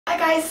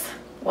guys,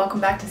 welcome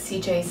back to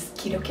CJ's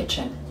Keto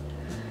Kitchen.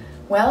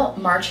 Well,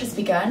 March has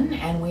begun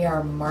and we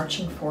are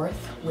marching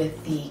forth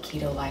with the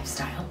keto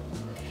lifestyle.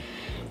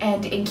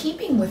 And in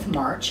keeping with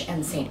March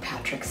and St.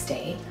 Patrick's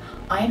Day,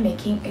 I am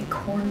making a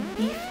corned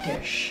beef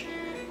dish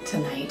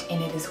tonight,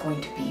 and it is going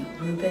to be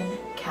Reuben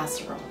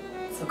Casserole.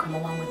 So come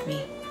along with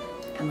me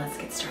and let's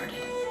get started.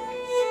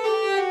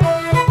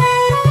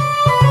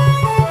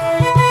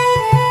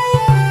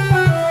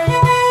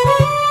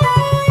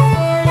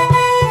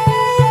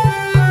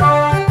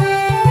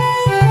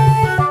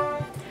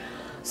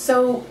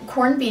 So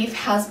corned beef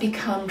has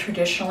become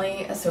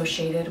traditionally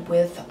associated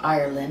with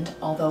Ireland,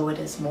 although it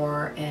is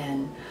more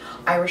an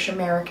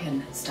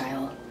Irish-American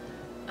style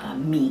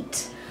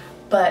meat.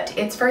 But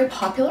it's very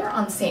popular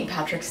on St.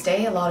 Patrick's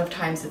Day. A lot of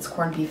times it's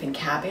corned beef and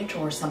cabbage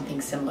or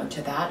something similar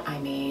to that. I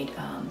made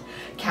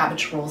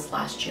cabbage rolls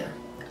last year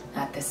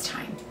at this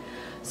time.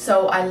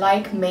 So I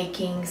like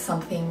making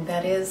something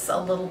that is a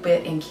little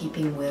bit in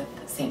keeping with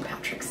St.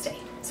 Patrick's Day.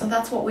 So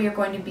that's what we are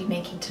going to be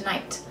making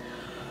tonight.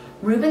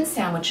 Reuben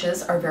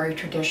sandwiches are very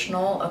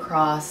traditional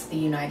across the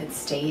United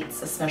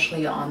States,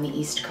 especially on the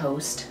East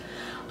Coast.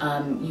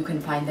 You can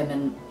find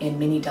them in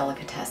many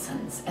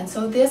delicatessens. And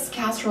so this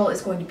casserole is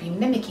going to be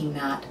mimicking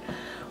that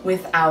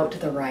without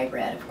the rye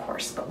bread, of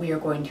course, but we are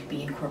going to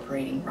be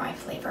incorporating rye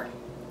flavor.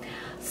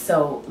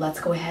 So let's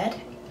go ahead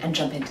and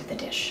jump into the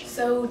dish.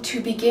 So to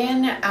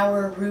begin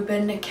our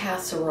Reuben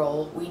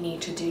casserole, we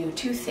need to do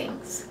two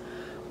things.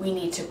 We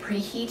need to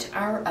preheat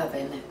our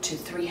oven to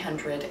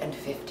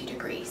 350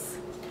 degrees.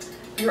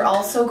 You're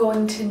also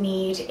going to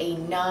need a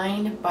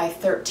 9 by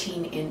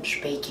 13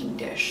 inch baking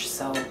dish.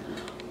 So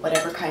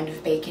whatever kind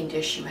of baking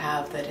dish you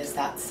have that is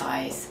that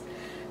size,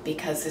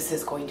 because this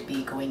is going to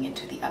be going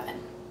into the oven.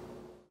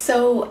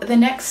 So the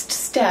next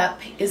step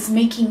is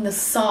making the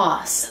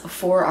sauce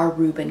for our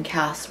Reuben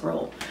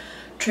casserole.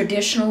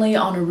 Traditionally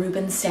on a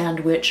Reuben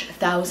sandwich,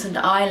 Thousand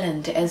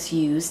Island is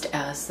used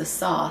as the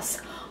sauce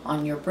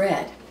on your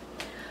bread.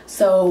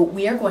 So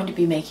we are going to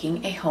be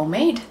making a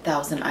homemade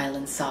Thousand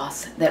Island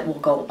sauce that will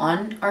go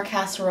on our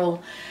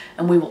casserole,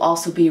 and we will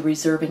also be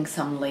reserving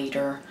some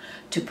later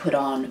to put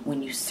on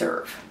when you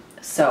serve.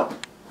 So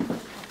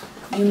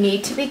you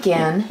need to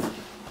begin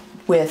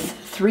with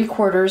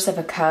 3/4 of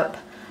a cup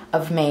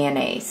of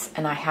mayonnaise,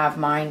 and I have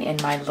mine in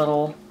my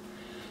little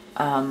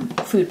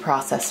food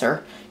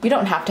processor. You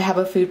don't have to have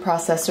a food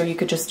processor. You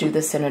could just do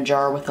this in a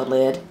jar with a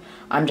lid.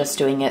 I'm just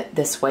doing it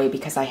this way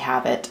because I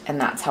have it,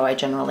 and that's how I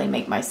generally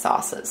make my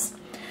sauces.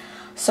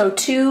 So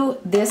to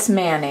this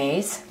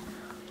mayonnaise,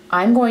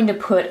 I'm going to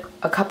put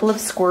a couple of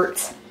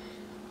squirts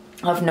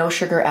of no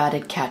sugar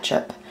added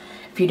ketchup.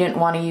 If you didn't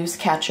want to use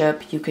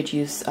ketchup, you could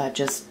use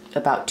just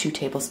about 2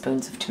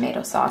 tablespoons of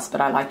tomato sauce,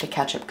 but I like the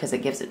ketchup because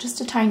it gives it just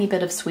a tiny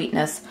bit of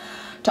sweetness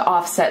to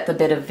offset the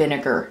bit of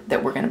vinegar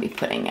that we're going to be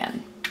putting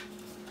in.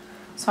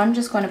 So I'm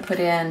just going to put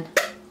in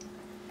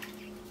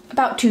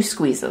about 2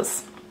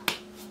 squeezes.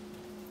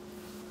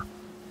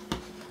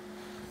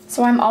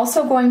 So I'm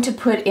also going to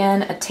put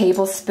in a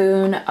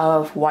tablespoon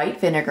of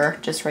white vinegar,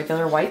 just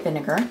regular white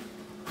vinegar.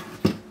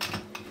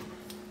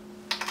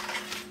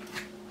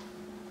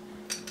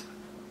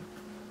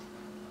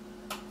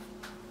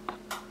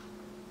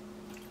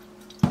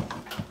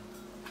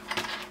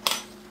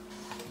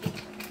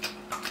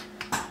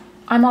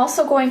 I'm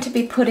also going to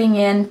be putting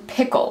in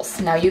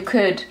pickles. Now you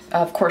could,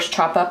 of course,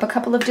 chop up a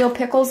couple of dill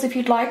pickles if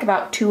you'd like,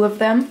 about 2 of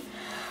them.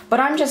 But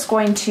I'm just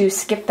going to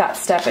skip that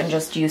step and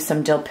just use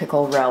some dill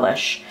pickle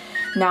relish.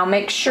 Now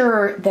make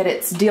sure that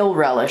it's dill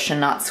relish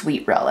and not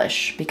sweet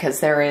relish, because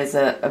there is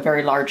a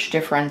very large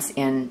difference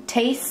in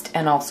taste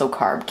and also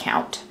carb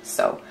count.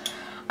 So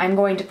I'm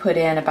going to put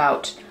in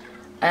about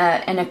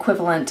an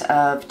equivalent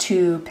of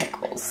 2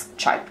 pickles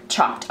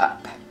chopped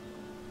up.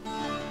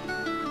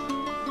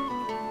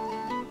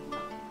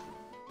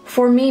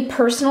 For me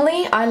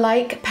personally, I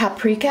like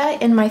paprika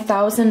in my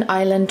Thousand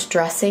Island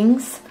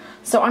dressings.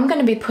 So I'm going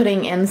to be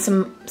putting in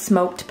some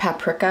smoked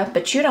paprika,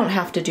 but you don't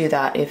have to do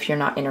that if you're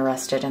not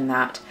interested in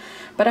that.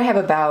 But I have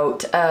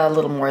about a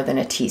little more than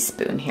a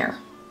teaspoon here.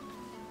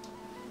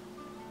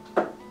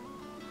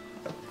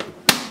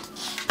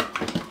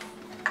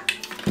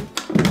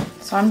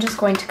 So I'm just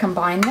going to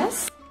combine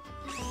this.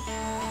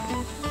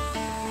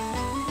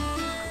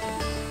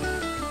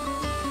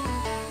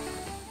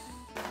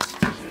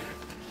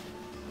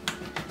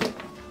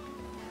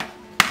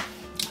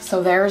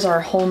 So there's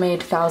our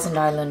homemade Thousand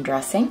Island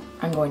dressing.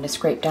 I'm going to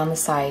scrape down the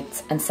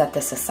sides and set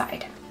this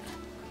aside.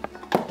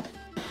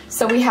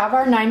 So we have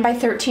our 9 by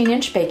 13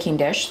 inch baking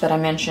dish that I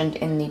mentioned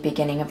in the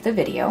beginning of the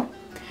video.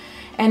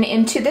 And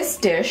into this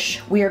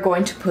dish, we are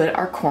going to put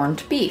our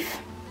corned beef.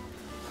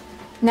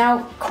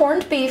 Now,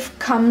 corned beef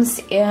comes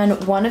in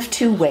one of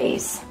 2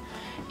 ways.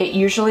 It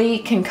usually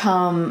can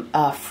come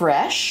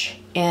fresh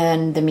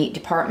in the meat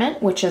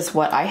department, which is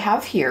what I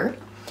have here.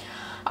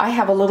 I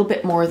have a little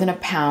bit more than a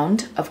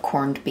pound of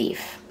corned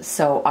beef.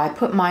 So I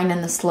put mine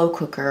in the slow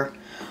cooker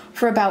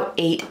for about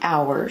 8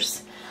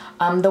 hours.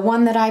 The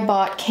one that I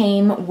bought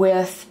came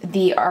with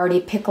the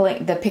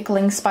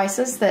pickling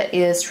spices that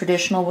is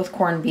traditional with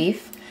corned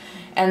beef.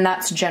 And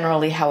that's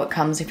generally how it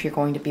comes if you're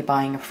going to be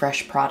buying a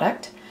fresh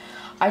product.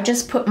 I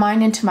just put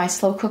mine into my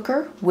slow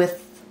cooker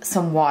with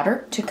some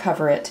water to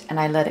cover it, and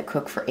I let it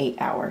cook for 8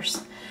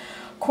 hours.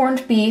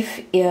 Corned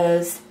beef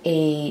is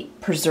a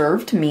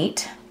preserved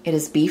meat. It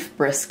is beef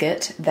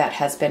brisket that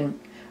has been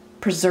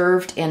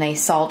preserved in a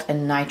salt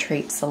and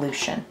nitrate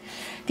solution.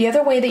 The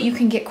other way that you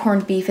can get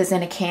corned beef is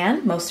in a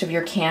can. Most of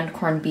your canned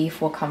corned beef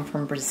will come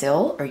from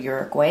Brazil or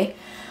Uruguay.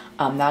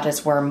 That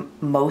is where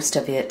most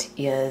of it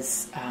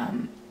is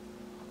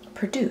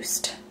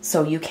produced.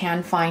 So you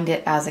can find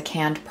it as a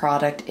canned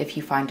product if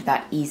you find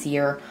that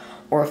easier,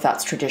 or if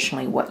that's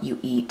traditionally what you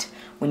eat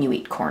when you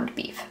eat corned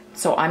beef.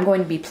 So I'm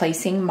going to be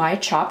placing my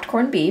chopped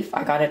corned beef.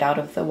 I got it out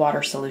of the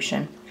water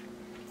solution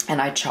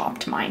and I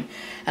chopped mine.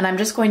 And I'm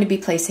just going to be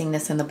placing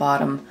this in the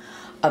bottom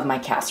of my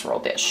casserole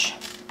dish.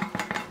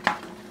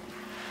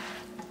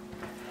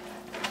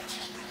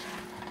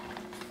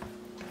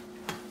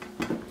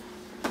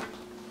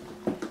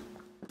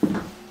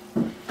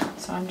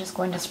 So I'm just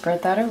going to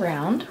spread that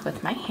around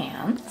with my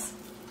hands.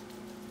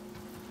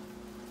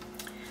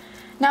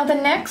 Now the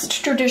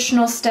next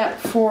traditional step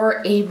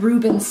for a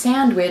Reuben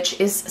sandwich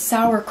is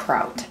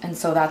sauerkraut, and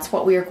so that's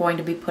what we are going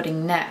to be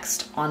putting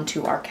next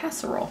onto our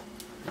casserole.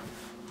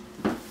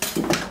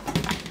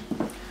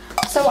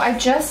 So I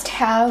just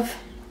have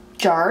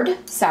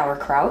jarred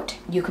sauerkraut.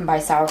 You can buy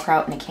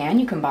sauerkraut in a can,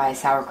 you can buy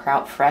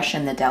sauerkraut fresh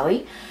in the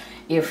deli.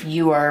 If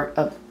you are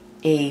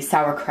a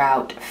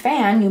sauerkraut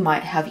fan, you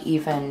might have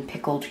even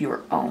pickled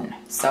your own.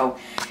 So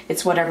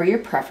it's whatever your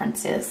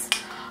preference is.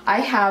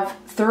 I have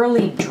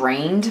thoroughly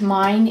drained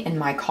mine in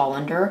my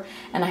colander,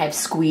 and I have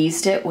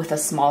squeezed it with a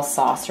small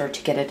saucer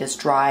to get it as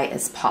dry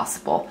as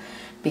possible.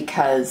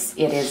 Because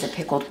it is a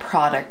pickled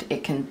product,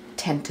 it can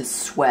tend to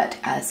sweat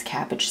as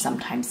cabbage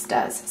sometimes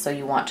does. So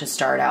you want to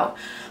start out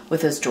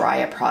with as dry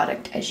a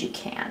product as you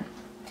can.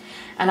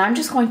 And I'm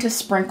just going to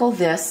sprinkle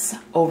this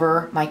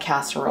over my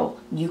casserole.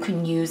 You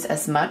can use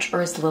as much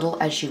or as little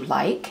as you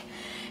like.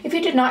 If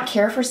you did not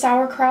care for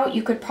sauerkraut,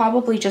 you could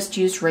probably just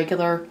use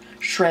regular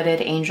shredded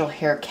angel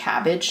hair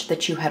cabbage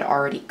that you had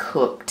already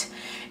cooked.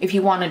 If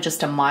you wanted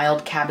just a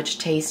mild cabbage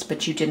taste,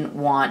 but you didn't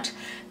want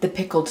the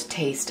pickled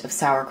taste of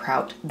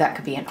sauerkraut, that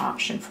could be an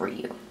option for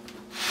you.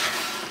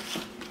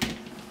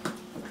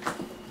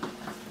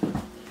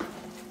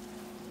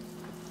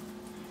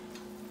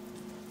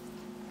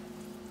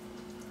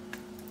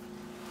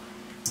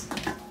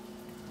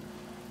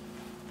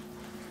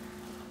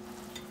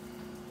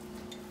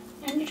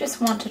 And you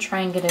just want to try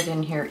and get it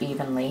in here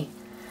evenly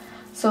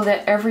so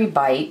that every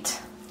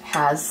bite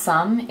has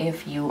some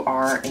if you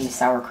are a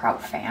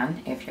sauerkraut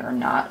fan. If you're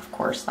not, of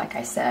course, like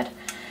I said,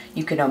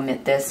 you could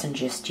omit this and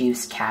just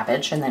use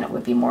cabbage, and then it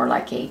would be more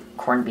like a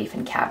corned beef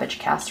and cabbage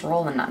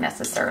casserole and not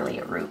necessarily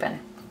a Reuben.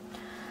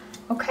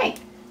 Okay,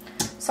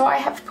 so I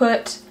have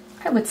put,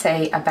 I would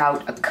say,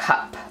 about a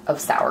cup of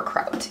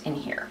sauerkraut in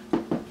here.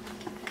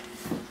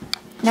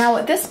 Now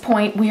at this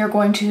point, we are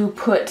going to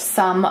put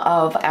some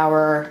of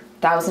our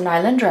Thousand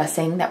Island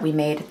dressing that we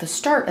made at the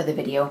start of the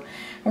video,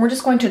 and we're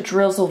just going to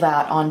drizzle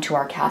that onto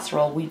our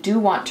casserole. We do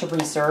want to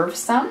reserve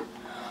some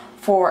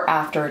for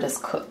after it is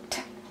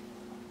cooked.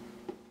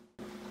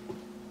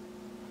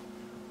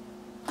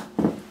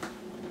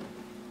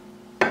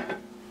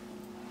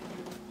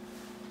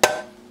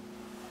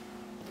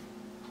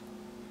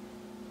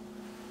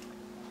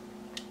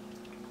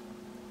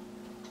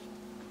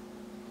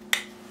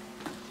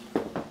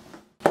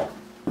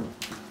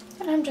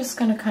 And I'm just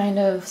going to kind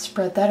of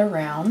spread that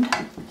around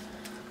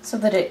so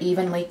that it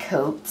evenly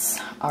coats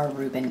our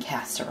Reuben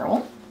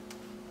casserole.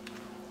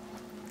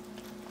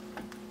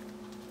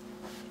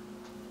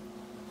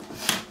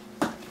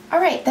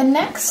 Alright, the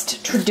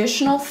next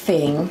traditional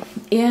thing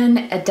in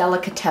a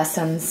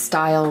delicatessen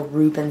style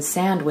Reuben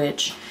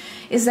sandwich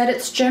is that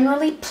it's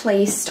generally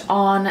placed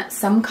on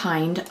some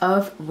kind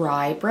of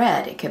rye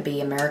bread. It could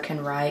be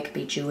American rye, it could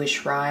be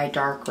Jewish rye,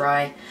 dark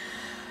rye,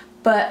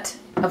 but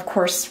of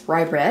course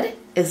rye bread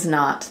is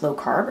not low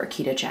carb or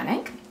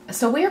ketogenic.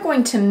 So we are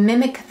going to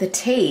mimic the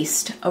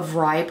taste of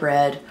rye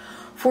bread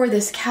for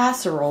this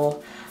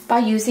casserole by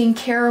using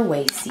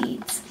caraway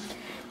seeds.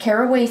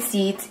 Caraway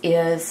seeds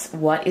is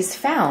what is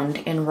found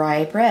in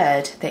rye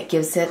bread that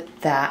gives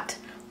it that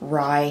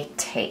rye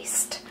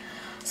taste.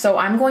 So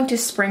I'm going to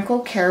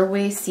sprinkle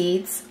caraway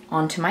seeds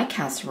onto my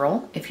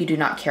casserole. If you do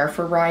not care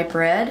for rye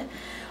bread,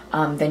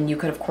 then you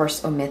could of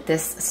course omit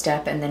this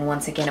step, and then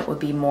once again it would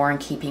be more in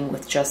keeping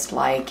with just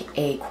like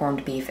a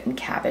corned beef and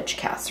cabbage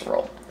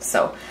casserole.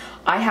 So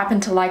I happen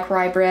to like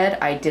rye bread.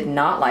 I did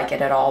not like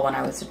it at all when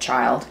I was a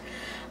child,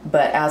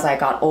 but as I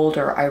got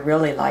older I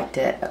really liked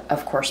it,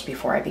 of course,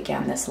 before I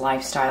began this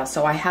lifestyle.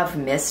 So I have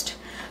missed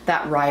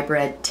that rye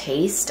bread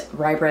taste.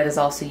 Rye bread is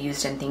also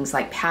used in things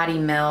like patty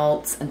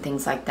melts and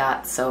things like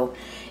that, so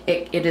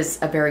it is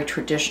a very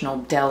traditional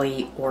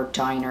deli or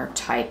diner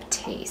type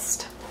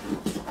taste.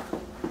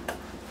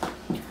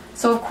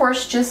 So of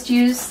course just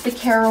use the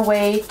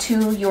caraway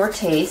to your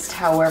taste,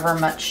 however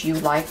much you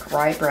like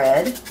rye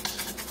bread.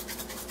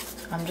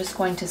 I'm just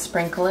going to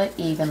sprinkle it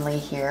evenly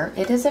here.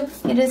 It is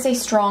a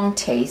strong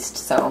taste,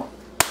 so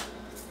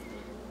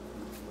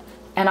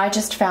And I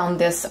just found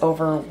this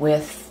over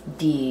with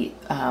the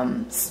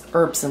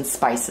herbs and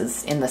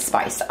spices in the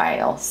spice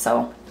aisle.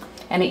 So,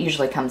 and it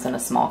usually comes in a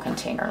small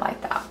container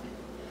like that.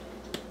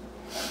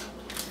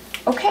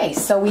 Okay,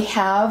 so we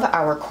have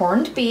our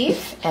corned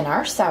beef and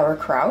our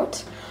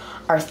sauerkraut,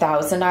 our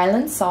Thousand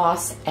Island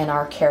sauce, and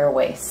our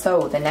caraway.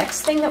 So the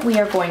next thing that we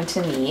are going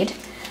to need,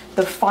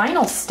 the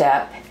final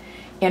step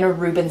in a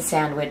Reuben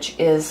sandwich,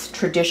 is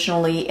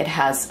traditionally it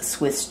has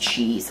Swiss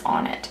cheese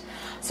on it.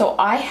 So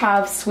I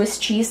have Swiss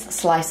cheese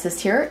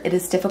slices here. It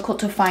is difficult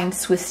to find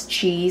Swiss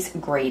cheese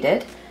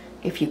grated.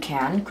 If you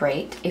can,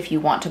 great. If you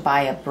want to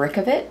buy a brick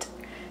of it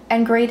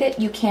and grate it,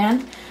 you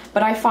can.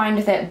 But I find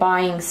that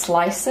buying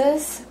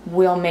slices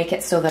will make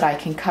it so that I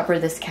can cover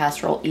this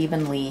casserole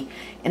evenly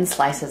in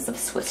slices of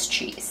Swiss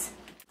cheese.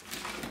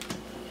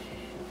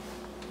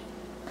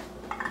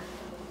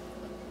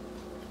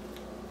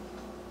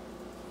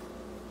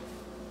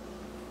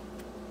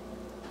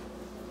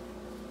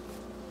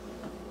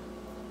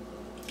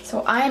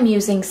 So I am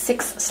using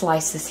 6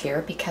 slices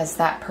here because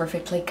that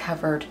perfectly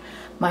covered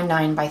my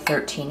 9 by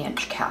 13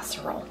 inch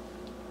casserole.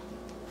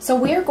 So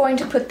we are going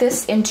to put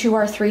this into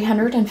our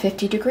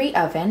 350-degree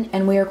oven,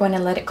 and we are going to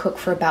let it cook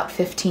for about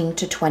 15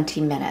 to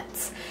 20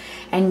 minutes.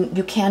 And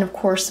you can, of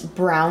course,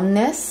 brown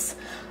this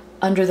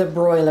under the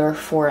broiler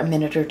for a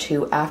minute or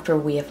two after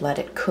we have let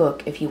it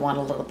cook if you want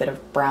a little bit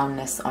of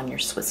brownness on your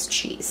Swiss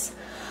cheese.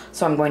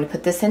 So I'm going to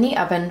put this in the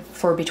oven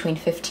for between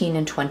 15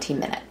 and 20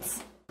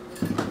 minutes.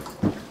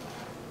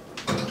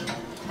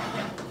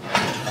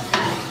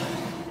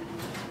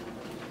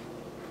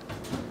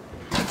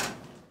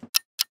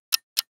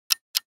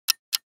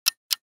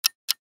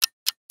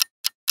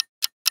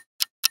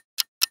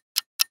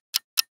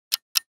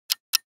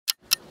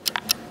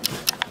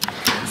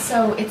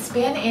 So it's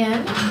been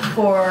in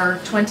for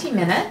 20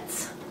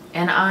 minutes,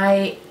 and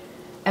I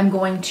am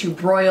going to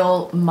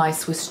broil my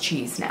Swiss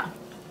cheese now.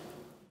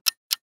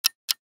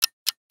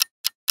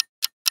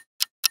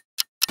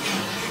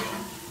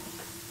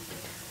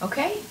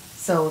 Okay,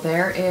 so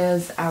there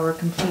is our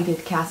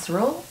completed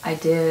casserole. I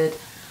did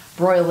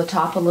broil the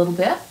top a little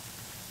bit,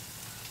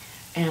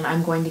 and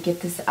I'm going to get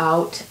this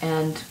out.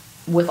 And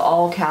with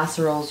all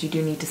casseroles, you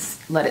do need to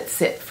let it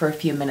sit for a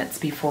few minutes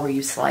before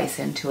you slice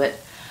into it.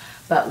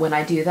 But when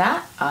I do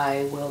that,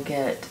 I will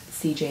get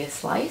CJ a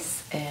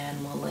slice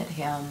and we'll let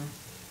him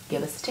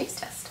give us a taste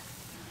test.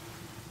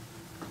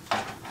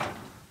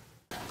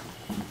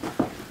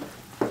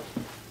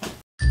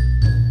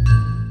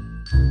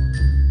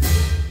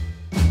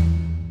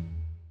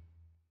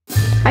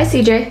 Hi,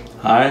 CJ.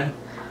 Hi.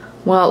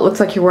 Well, it looks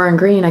like you're wearing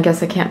green. I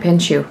guess I can't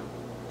pinch you.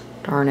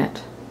 Darn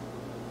it.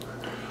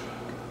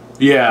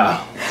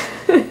 Yeah.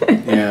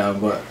 Yeah,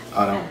 but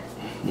I don't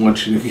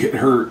want you to get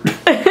hurt.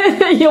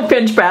 You'll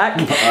pinch back,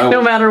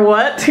 no matter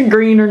what,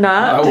 green or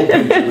not. I will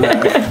pinch you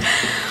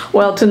back.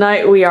 Well,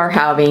 tonight we are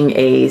having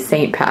a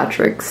St.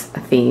 Patrick's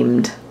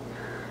themed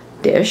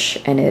dish,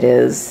 and it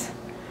is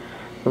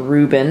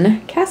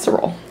Reuben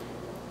casserole.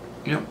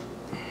 Yep.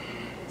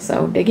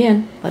 So dig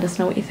in. Let us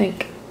know what you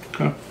think.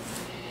 Okay.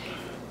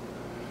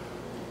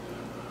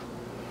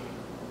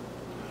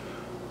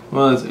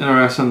 Well, it's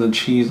interesting, the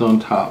cheese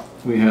on top.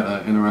 We had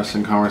an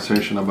interesting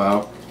conversation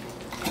about,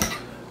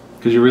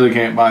 because you really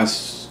can't buy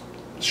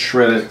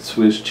shredded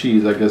Swiss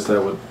cheese. I guess that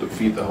would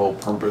defeat the whole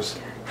purpose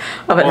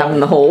of it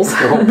having the holes.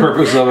 The whole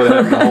purpose of it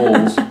having the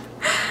holes.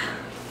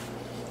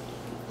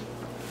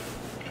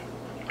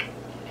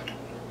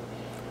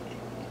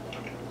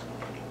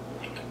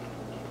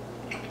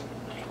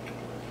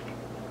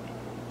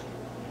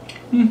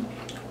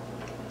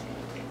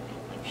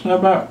 It's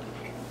not bad.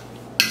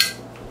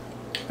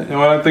 You know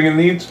what I think it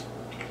needs?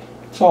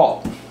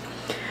 Salt.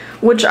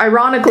 Which,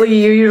 ironically,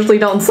 you usually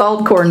don't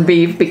salt corned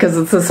beef because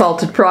it's a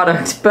salted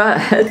product,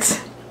 but...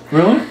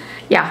 Really?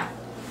 Yeah.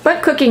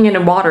 But cooking it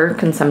in water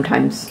can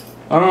sometimes,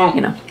 I don't know.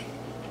 you know.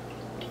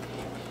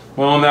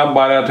 Well, in that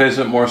bite I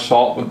tasted more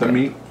salt with the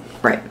meat.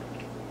 Right.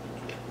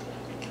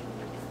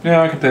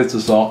 Yeah, I can taste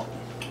the salt.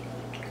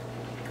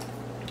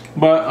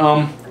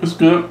 But, it's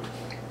good.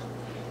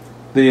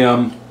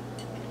 The,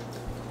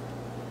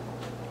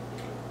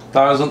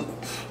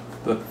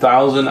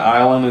 Thousand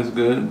Island is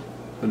good.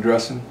 The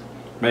dressing.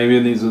 Maybe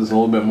it needs a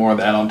little bit more of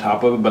that on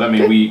top of it, but I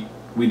mean,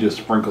 we just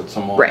sprinkled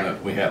some on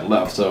that we had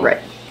left, so. Right.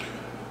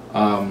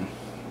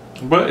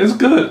 But it's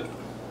good.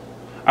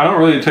 I don't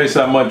really taste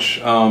that much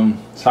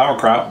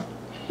sauerkraut.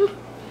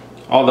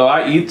 Although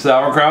I eat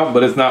sauerkraut,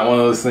 but it's not one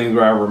of those things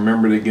where I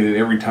remember to get it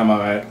every time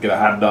I get a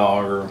hot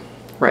dog, or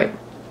right.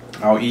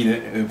 I'll eat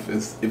it if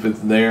it's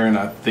there and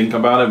I think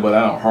about it, but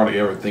I don't hardly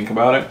ever think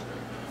about it.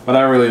 But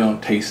I really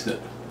don't taste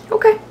it.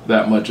 Okay.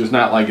 That much. It's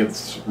not like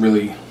it's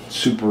really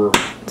super.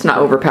 It's not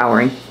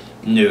overpowering.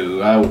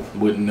 No, I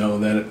wouldn't know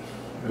that it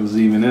was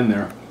even in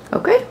there.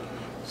 Okay.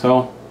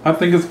 So I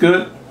think it's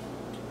good.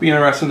 Be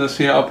interesting to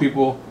see how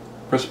people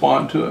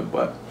respond to it,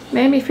 but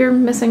maybe if you're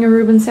missing a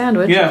Reuben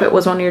sandwich, if it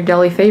was one of your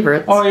deli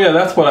favorites. Oh yeah,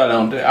 that's what I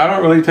don't do. I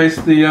don't really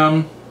taste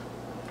the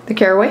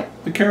caraway.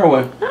 The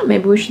caraway. Oh,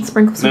 maybe we should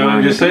sprinkle some more.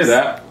 No, just say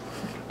that.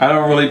 I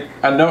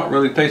don't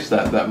really taste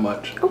that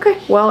much. Okay.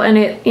 Well, and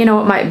it, you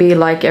know, it might be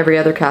like every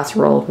other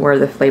casserole where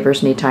the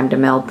flavors need time to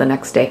meld the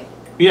next day.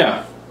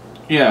 Yeah.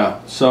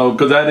 Yeah. So,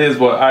 because that is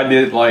what I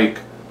did, like,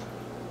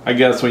 I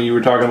guess when you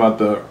were talking about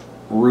the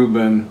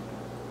Reuben,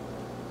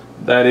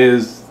 that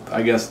is,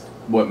 I guess,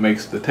 what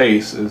makes the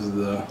taste is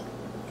the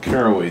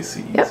caraway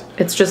seeds. Yep.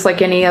 It's just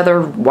like any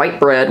other white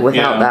bread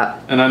without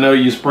that. And I know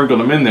you sprinkled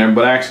them in there,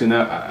 but actually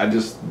no, I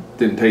just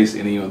didn't taste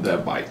any of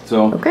that bite.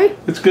 So okay.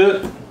 It's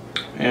good.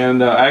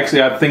 And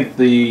actually I think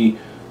the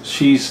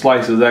cheese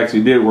slices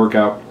actually did work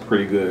out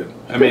pretty good.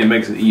 I mean, it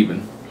makes it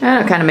even.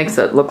 And it kind of makes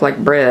it look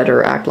like bread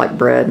or act like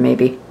bread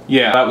maybe.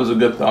 Yeah, that was a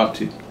good thought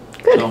too.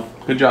 Good. So,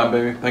 good job,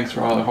 baby. Thanks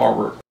for all the hard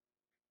work.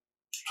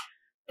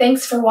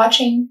 Thanks for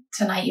watching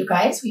tonight, you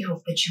guys. We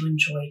hope that you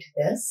enjoyed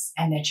this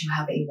and that you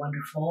have a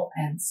wonderful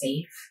and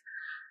safe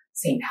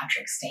St.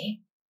 Patrick's Day.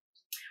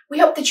 We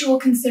hope that you will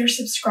consider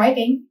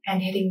subscribing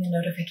and hitting the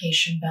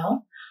notification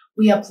bell.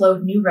 We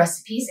upload new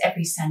recipes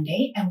every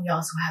Sunday, and we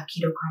also have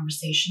Keto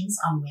Conversations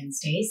on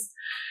Wednesdays.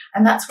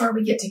 And that's where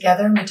we get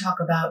together and we talk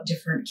about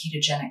different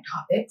ketogenic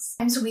topics.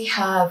 And so we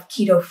have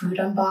keto food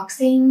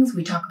unboxings.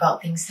 We talk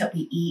about things that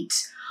we eat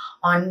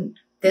on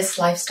this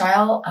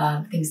lifestyle,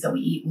 things that we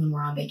eat when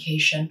we're on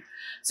vacation.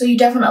 So you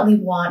definitely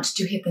want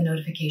to hit the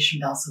notification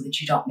bell so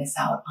that you don't miss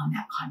out on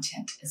that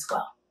content as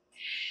well.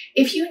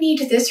 If you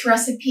need this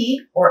recipe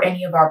or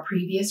any of our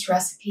previous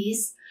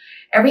recipes,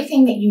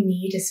 everything that you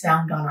need is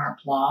found on our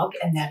blog,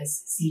 and that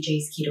is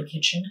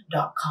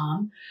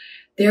cjsketokitchen.com.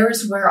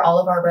 There's where all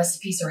of our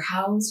recipes are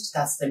housed.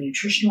 That's the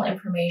nutritional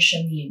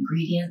information, the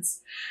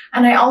ingredients.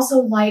 And I also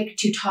like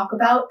to talk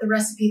about the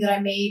recipe that I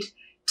made,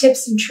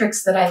 tips and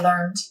tricks that I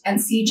learned, and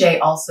CJ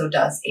also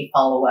does a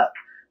follow-up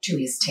to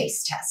his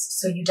taste test.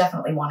 So you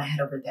definitely want to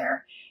head over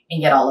there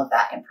and get all of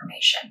that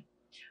information.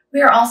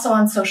 We are also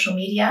on social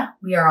media.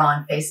 We are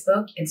on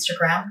Facebook,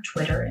 Instagram,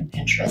 Twitter, and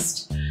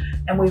Pinterest,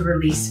 and we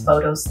release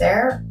photos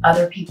there.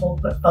 Other people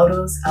put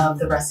photos of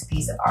the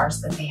recipes of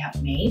ours that they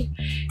have made,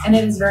 and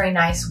it is a very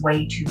nice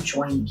way to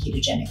join the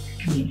ketogenic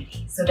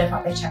community. So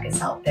definitely check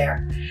us out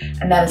there,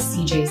 and that is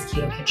CJ's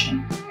Keto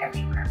Kitchen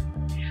everywhere.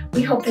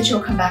 We hope that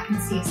you'll come back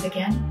and see us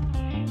again,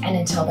 and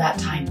until that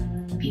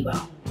time, be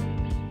well.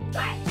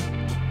 Bye.